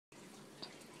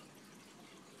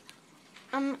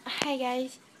Hi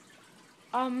guys.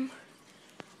 Um,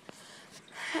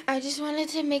 I just wanted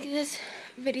to make this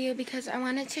video because I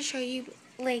wanted to show you,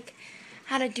 like,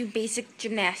 how to do basic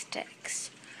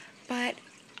gymnastics. But,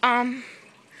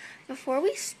 before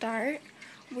we start,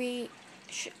 we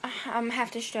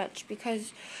have to stretch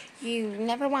because you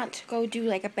never want to go do,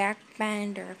 like, a back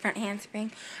bend or a front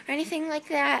handspring or anything like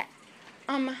that,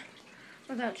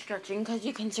 without stretching because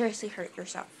you can seriously hurt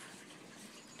yourself.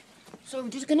 So we're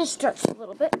just gonna stretch a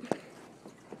little bit.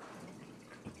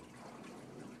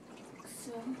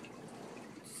 So,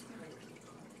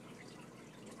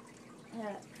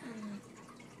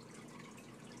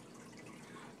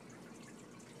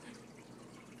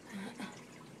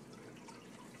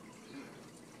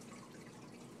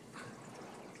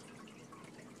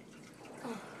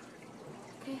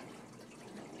 okay.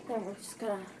 Then we're just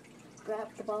gonna grab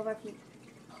the ball of our feet,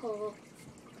 pull,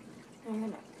 and I'm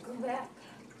gonna go back,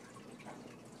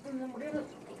 and then we're gonna,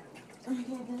 okay,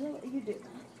 this is what you do.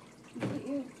 You put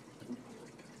your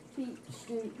feet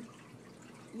straight.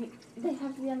 They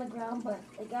have to be on the ground, but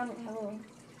like I don't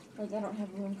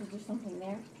have room because there's something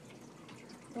there.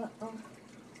 But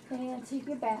then you're gonna take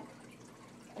your back,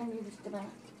 and you're just gonna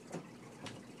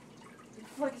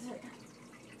flex it,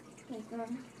 like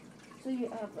so you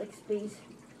have like space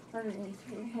underneath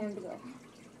for your hand to go.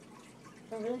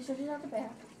 And really stretch it out the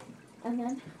back, and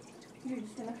then you're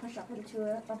just gonna push up into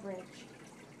a bridge.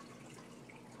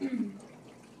 And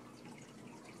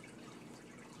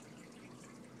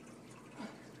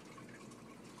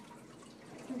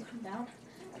come down,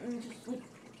 and then just like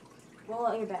roll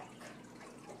out your back.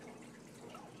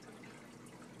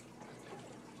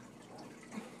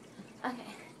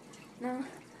 Okay, now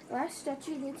last stretch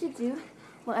you need to do,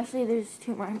 well actually there's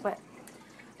two more, but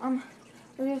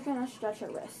we're just gonna stretch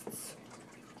our wrists.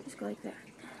 Just go like that.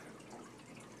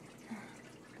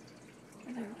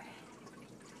 Other way.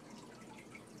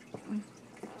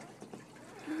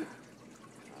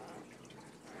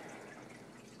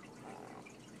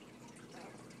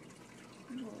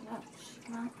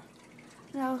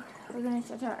 Now we're gonna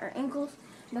stretch out our ankles.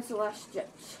 That's the last stretch.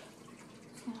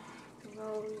 Just gonna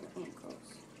roll your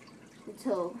ankles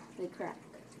until they crack,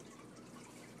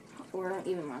 or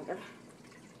even longer.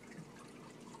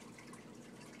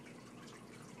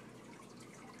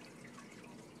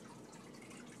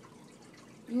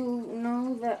 You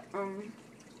know that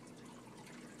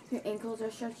your ankles are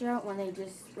stretched out when they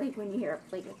just, like when you hear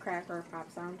like a crack or a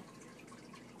pop sound.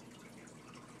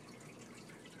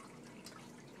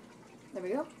 There we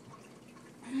go.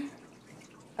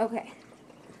 Okay.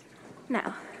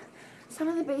 Now, some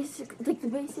of the basics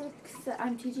that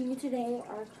I'm teaching you today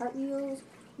are cartwheels,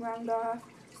 round off,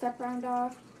 step round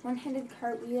off, one-handed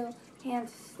cartwheel,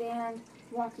 handstand,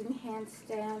 walking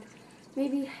handstand,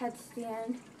 maybe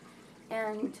headstand,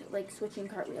 and like switching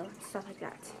cartwheel, stuff like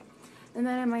that. And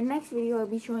then in my next video, I'll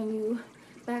be showing you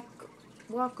back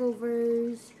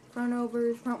walkovers, front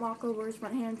walkovers,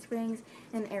 front handsprings,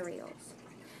 and aerials.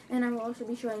 And I will also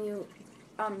be showing you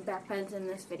back bends in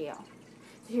this video.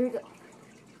 So here we go.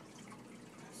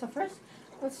 So first,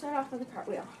 let's start off with a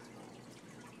cartwheel.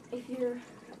 If you're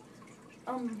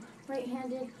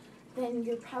right-handed, then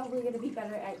you're probably going to be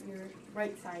better at your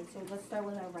right side. So let's start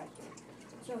with our right.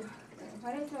 So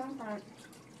right into in front,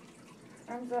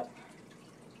 arms up.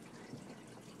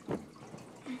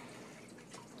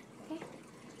 Okay,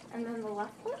 and then the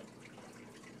left foot.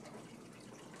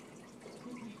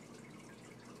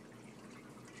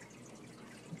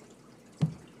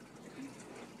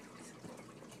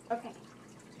 Okay,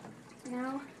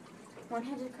 now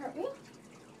one-handed cartwheel.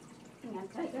 Hang on,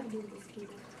 I gotta do this too.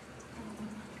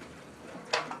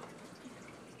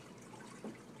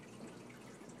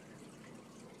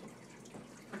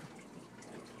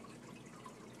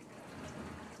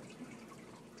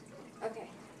 Okay,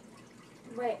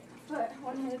 right foot,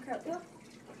 one-handed cartwheel.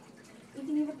 You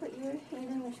can either put your hand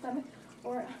on your stomach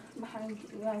or behind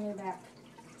you on your back.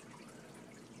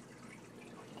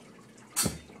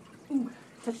 Ooh,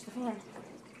 touch the fan.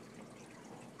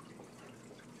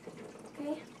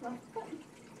 Okay, left foot.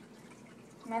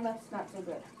 My left's not so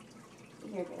good.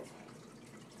 Here it is.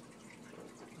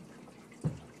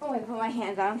 Oh, I put my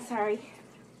hand on, sorry.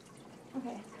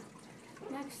 Okay,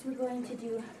 next we're going to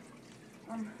do,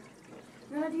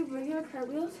 regular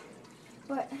cartwheels,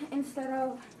 but instead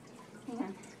of, hang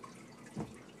on,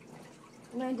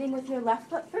 landing with your left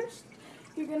foot first,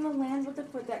 you're going to land with the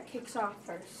foot that kicks off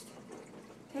first.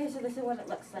 Okay, so this is what it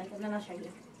looks like, and then I'll show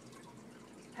you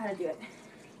how to do it.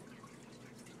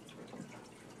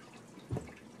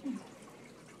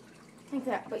 Like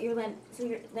that, but you're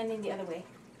landing the other way.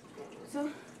 So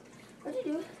what you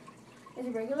do is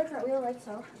a regular cartwheel like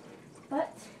so.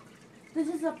 but this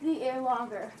is up the air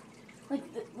longer. Like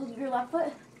with your left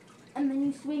foot, and then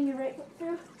you swing your right foot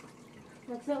through,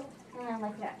 like so, and then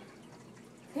like that.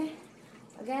 Okay?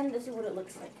 Again, this is what it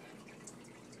looks like.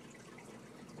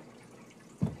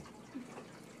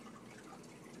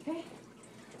 Okay?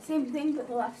 Same thing with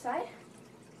the left side.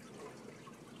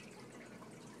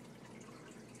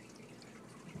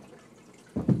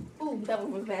 Ooh, that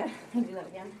one was bad. I'll do that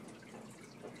again.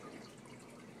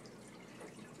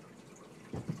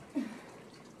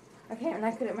 Okay, I'm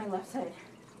not good at my left side.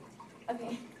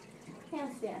 Okay,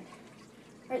 handstand.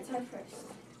 Right side first.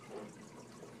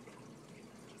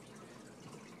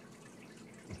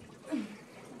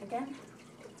 Again.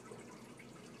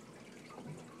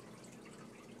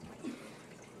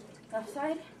 Left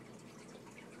side.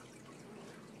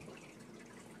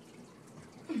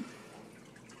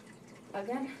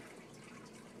 Again.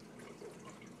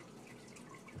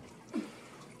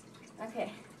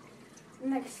 Okay,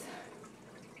 next,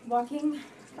 walking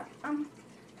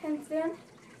handstand,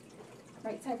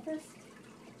 right side first.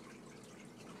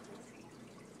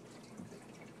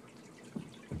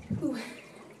 Ooh.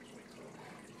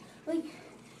 Like,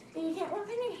 if you can't work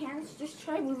on your hands, just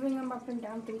try moving them up and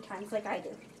down 3 times like I do.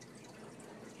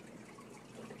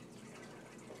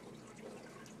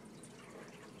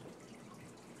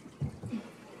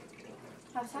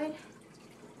 Outside.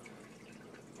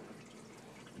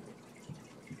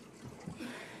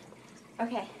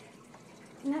 Okay,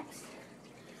 next,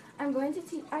 I'm going to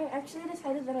teach, I actually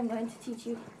decided that I'm going to teach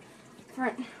you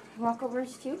front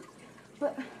walkovers too,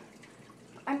 but,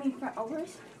 front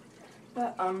overs,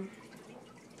 but, I'll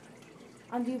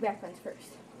do back ones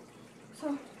first.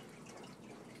 So,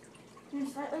 you're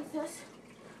gonna start like this,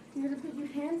 you're gonna put your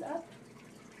hands up,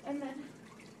 and then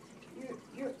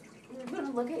you're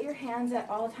gonna look at your hands at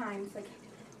all times, like,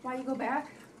 while you go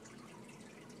back,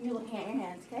 you're looking at your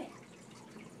hands, okay?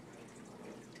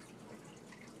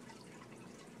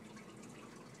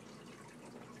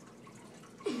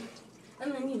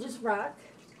 And then you just rock,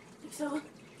 like so,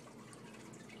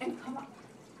 and come up,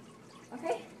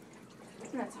 okay?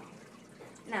 And that's all.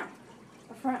 Now,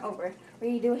 a front over,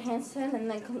 where you do a handstand and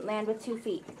then land with 2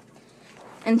 feet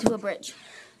into a bridge.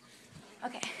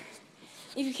 Okay,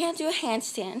 if you can't do a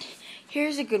handstand,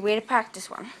 here's a good way to practice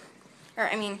one. Or,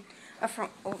 a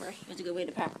front over, here's a good way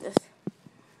to practice.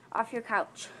 Off your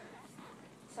couch.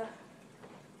 So,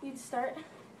 you'd start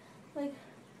like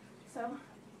so.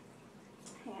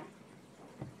 Hang on.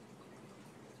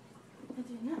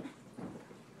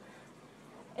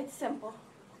 It's simple,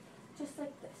 just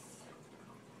like this.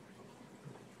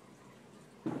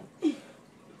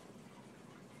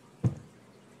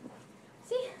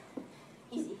 See?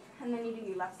 Easy. And then you do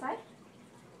your left side.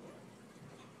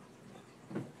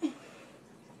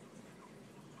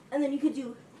 And then you could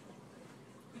do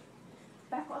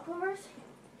back walkovers,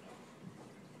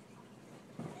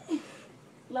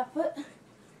 left foot,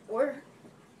 or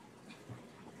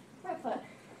right foot.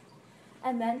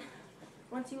 And then,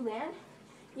 once you land,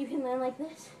 you can land like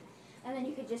this, and then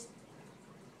you could just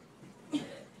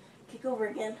kick over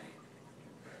again.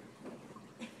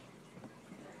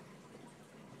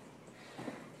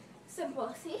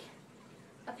 Simple, see?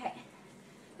 Okay,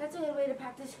 that's a good way to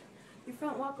practice your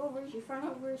front walkovers, your front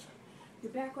overs,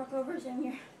 your back walkovers, and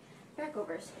your back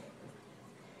overs.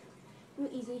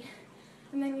 Easy.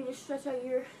 And then you just stretch out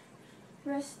your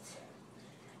wrists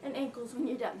and ankles when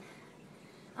you're done.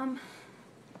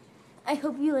 I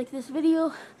hope you like this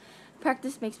video.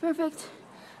 Practice makes perfect.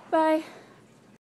 Bye.